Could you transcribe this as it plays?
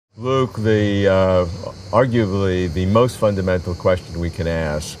Luke, the arguably the most fundamental question we can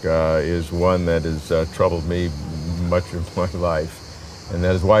ask is one that has troubled me much of my life, and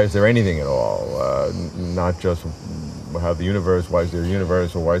that is, why is there anything at all? Not just how the universe, why is there a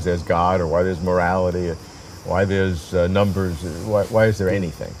universe, or why there's God, or why there's morality, or why there's numbers, why is there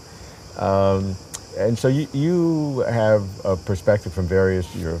anything? And so you have a perspective from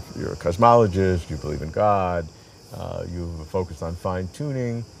various, you're a cosmologist, you believe in God, you've focused on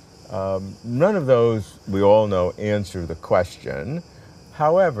fine-tuning. None of those, we all know, answer the question.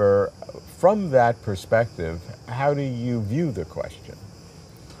 However, from that perspective, how do you view the question?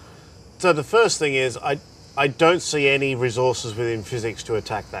 So the first thing is, I don't see any resources within physics to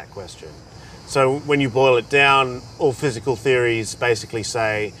attack that question. So when you boil it down, all physical theories basically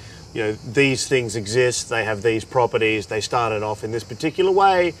say, these things exist, they have these properties, they started off in this particular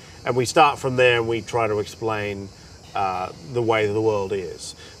way, and we start from there and we try to explain the way the world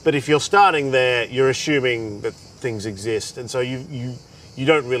is. But if you're starting there, you're assuming that things exist, and so you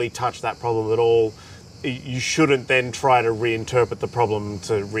don't really touch that problem at all. You shouldn't then try to reinterpret the problem,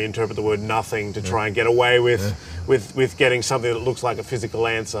 to reinterpret the word nothing, to try and get away with getting something that looks like a physical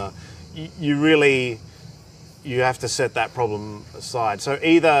answer. You have to set that problem aside. So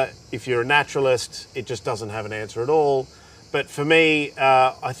either, if you're a naturalist, it just doesn't have an answer at all. But for me,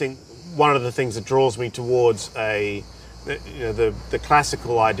 I think one of the things that draws me towards the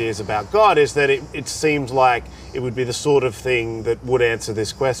classical ideas about God is that it seems like it would be the sort of thing that would answer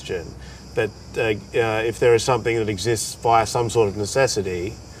this question. That if there is something that exists via some sort of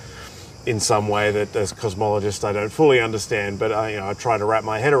necessity, in some way that as a cosmologist I don't fully understand, but I try to wrap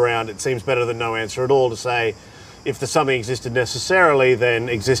my head around, it seems better than no answer at all to say, if there's something existed necessarily, then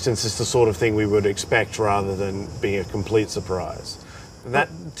existence is the sort of thing we would expect rather than being a complete surprise. And that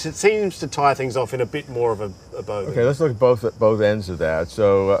seems to tie things off in a bit more of a bow. Okay, let's look at both ends of that.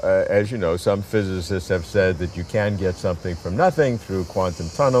 So, as you know, some physicists have said that you can get something from nothing through quantum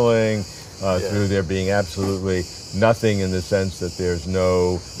tunneling, through there being absolutely nothing, in the sense that there's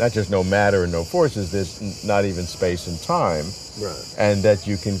not just no matter and no forces, there's not even space and time. Right. And that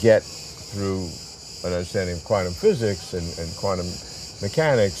you can get, through an understanding of quantum physics and quantum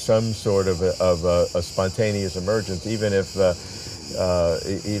mechanics, some sort of a spontaneous emergence, even if the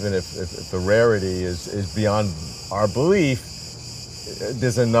rarity is beyond our belief.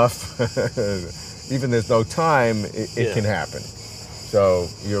 There's enough, even there's no time, it can happen. So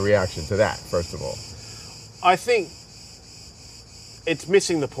your reaction to that, first of all? I think it's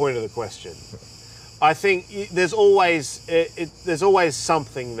missing the point of the question. I think there's always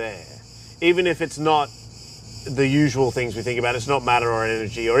something there, even if it's not the usual things we think about. It's not matter or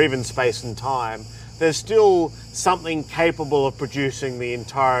energy or even space and time. There's still something capable of producing the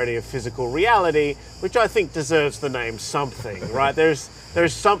entirety of physical reality, which I think deserves the name something, right? There's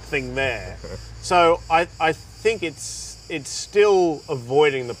something there. So I think it's still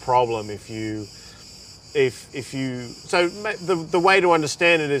avoiding the problem so the way to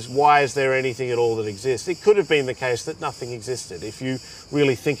understand it is, why is there anything at all that exists? It could have been the case that nothing existed. If you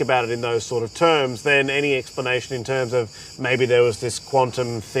really think about it in those sort of terms, then any explanation in terms of maybe there was this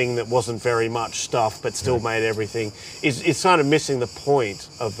quantum thing that wasn't very much stuff but still made everything is kind of missing the point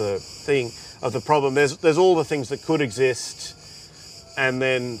of the problem. There's all the things that could exist, and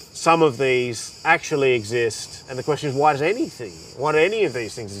then some of these actually exist, and the question is, why do any of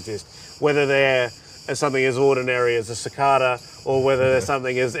these things exist? Whether they're something as ordinary as a cicada, or whether there's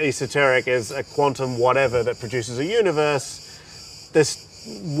something as esoteric as a quantum whatever that produces a universe,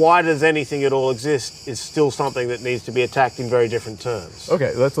 why does anything at all exist is still something that needs to be attacked in very different terms.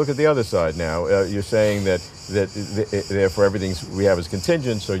 Okay, let's look at the other side now. You're saying that therefore everything we have is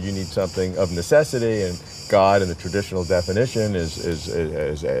contingent, so you need something of necessity, and God in the traditional definition is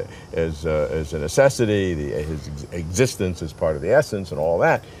a necessity. His existence is part of the essence and all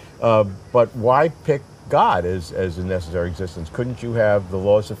that. But why pick God as a necessary existence? Couldn't you have the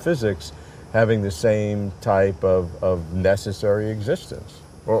laws of physics having the same type of necessary existence,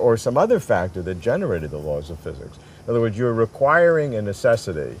 or some other factor that generated the laws of physics? In other words, you're requiring a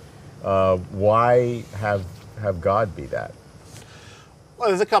necessity. Why have God be that? Well,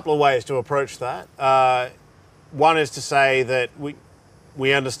 there's a couple of ways to approach that. One is to say that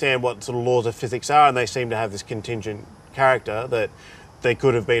we understand what sort of laws of physics are, and they seem to have this contingent character, that they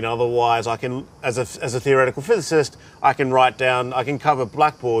could have been otherwise. I can, as a theoretical physicist, I can cover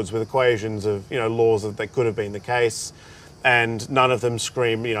blackboards with equations of laws that could have been the case, and none of them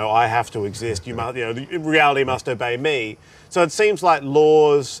scream, I have to exist. Reality must obey me. So it seems like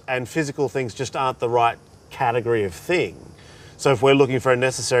laws and physical things just aren't the right category of thing. So if we're looking for a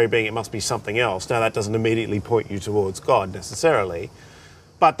necessary being, it must be something else. Now, that doesn't immediately point you towards God necessarily,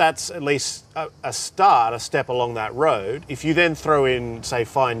 But that's at least a start, a step along that road. If you then throw in, say,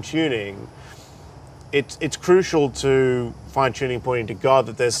 fine-tuning, it's crucial to fine-tuning pointing to God,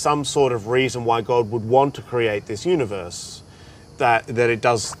 that there's some sort of reason why God would want to create this universe, that it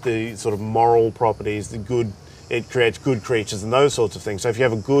does the sort of moral properties, it creates good creatures and those sorts of things. So if you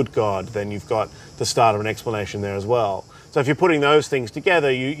have a good God, then you've got the start of an explanation there as well. So if you're putting those things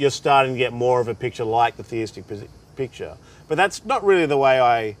together, you're starting to get more of a picture like the theistic picture. But that's not really the way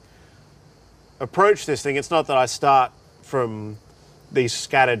I approach this thing. It's not that I start from these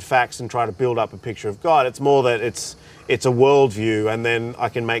scattered facts and try to build up a picture of God. It's more that it's a worldview, and then I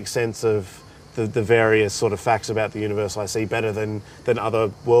can make sense of the various sort of facts about the universe I see better than other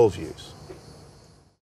worldviews.